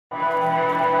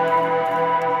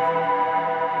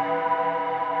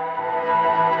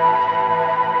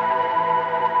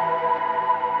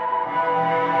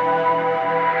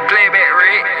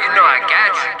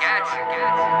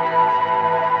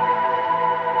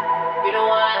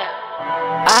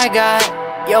I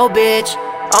got yo bitch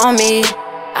on me.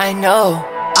 I know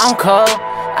I'm cold,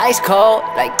 ice cold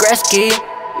like Gretzky.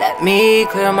 Let me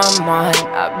clear my mind.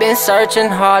 I've been searching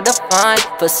hard to find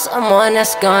for someone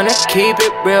that's gonna keep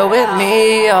it real with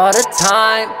me all the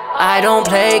time. I don't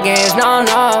play games, no.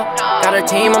 Got a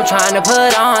team I'm trying to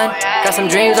put on. Got some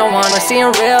dreams I wanna see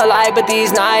in real life, but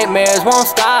these nightmares won't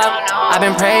stop. I've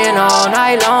been praying all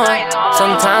night long.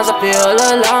 Sometimes I feel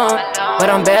alone, but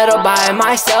I'm better by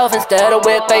myself instead of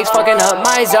with fakes fucking up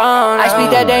my zone. I speak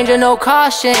that danger, no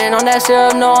caution. On that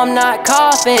syrup, no, I'm not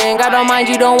coughing. Gotta mind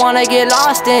you, don't wanna get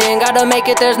lost in. Gotta make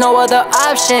it, there's no other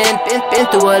option. Been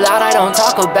through a lot I don't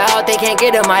talk about. They can't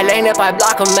get in my lane if I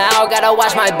block them out. Gotta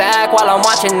watch my back while I'm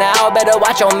watching now. Better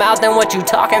watch your mouth than what you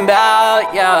talking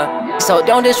about, yeah. So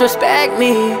don't disrespect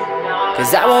me,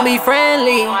 cause I won't be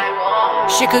friendly.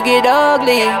 Shit could get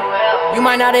ugly, you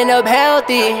might not end up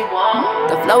healthy.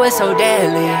 The flow is so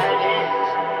deadly.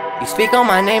 You speak on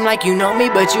my name like you know me,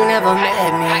 but you never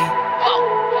met me.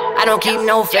 I don't keep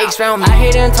no fakes round me. I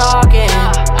hear them talking,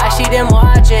 I see them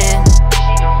watching.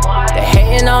 They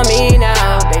hating on me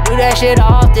now, they do that shit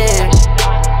often.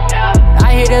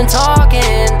 I hear them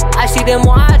talking, I see them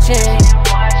watching.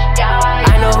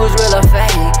 I know who's real or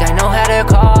fake, I know how to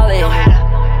call it.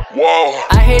 Whoa.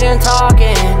 I hear them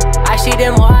talking, I see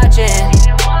them watching.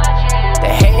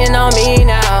 They hating on me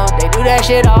now, they do that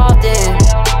shit often.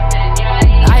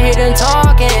 I hear them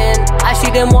talking, I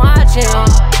see them watching.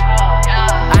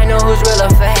 I know who's real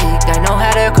or fake, I know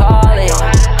how to call it.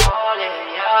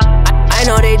 I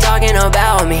know they talking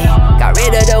about me, got rid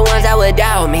of the ones that would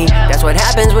doubt me. That's what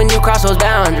happens when you cross those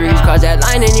boundaries. Cross that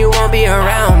line and you won't be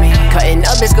around me. Cutting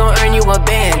up is gonna earn you a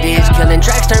bandage. Killing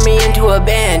tracks turn me into a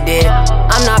bandit.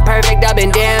 I'm not perfect, I've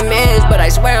been damaged, but I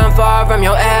swear I'm far from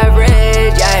your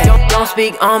average, yeah. Don't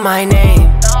speak on my name,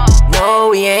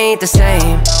 no, we ain't the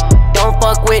same. Don't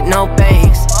fuck with no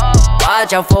fakes,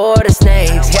 watch out for the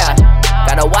snakes, yeah.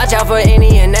 Gotta watch out for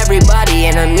any and everybody.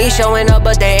 Enemies showing up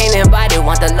but they ain't invited.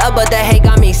 Want the love but the hate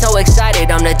got me so excited.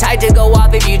 I'm the type to go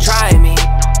off if you try me.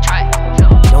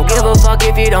 Don't give a fuck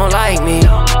if you don't like me.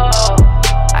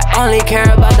 I only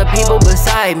care about the people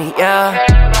beside me, yeah.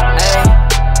 Ay.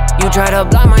 You try to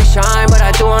block my shine but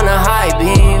I do on the high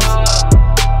beams.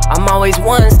 I'm always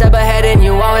one step ahead and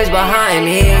you always behind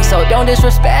me. So don't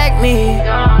disrespect me,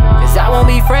 cause I won't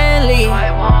be friendly.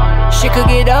 Shit could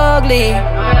get ugly,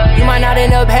 you might not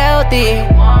end up healthy.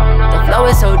 The flow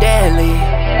is so deadly.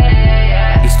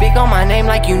 You speak on my name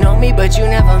like you know me, but you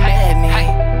never met me.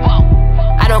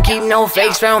 I don't keep no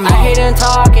fakes round me. I hear them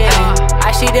talking,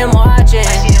 I see them watching.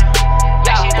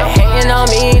 They hating on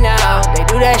me now, they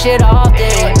do that shit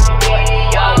often.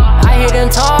 I hear them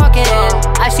talking,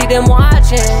 I see them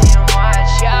watching.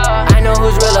 I know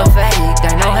who's real or fake,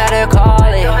 I know how to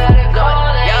call it.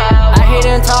 I hear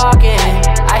them talking,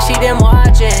 I see them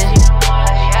watching.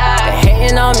 They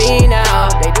hating on me now,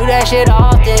 they do that shit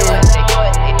often.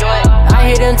 I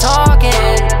hear them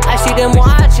talking, I see them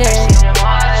watching.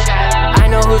 I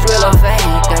know who's real or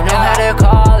fake,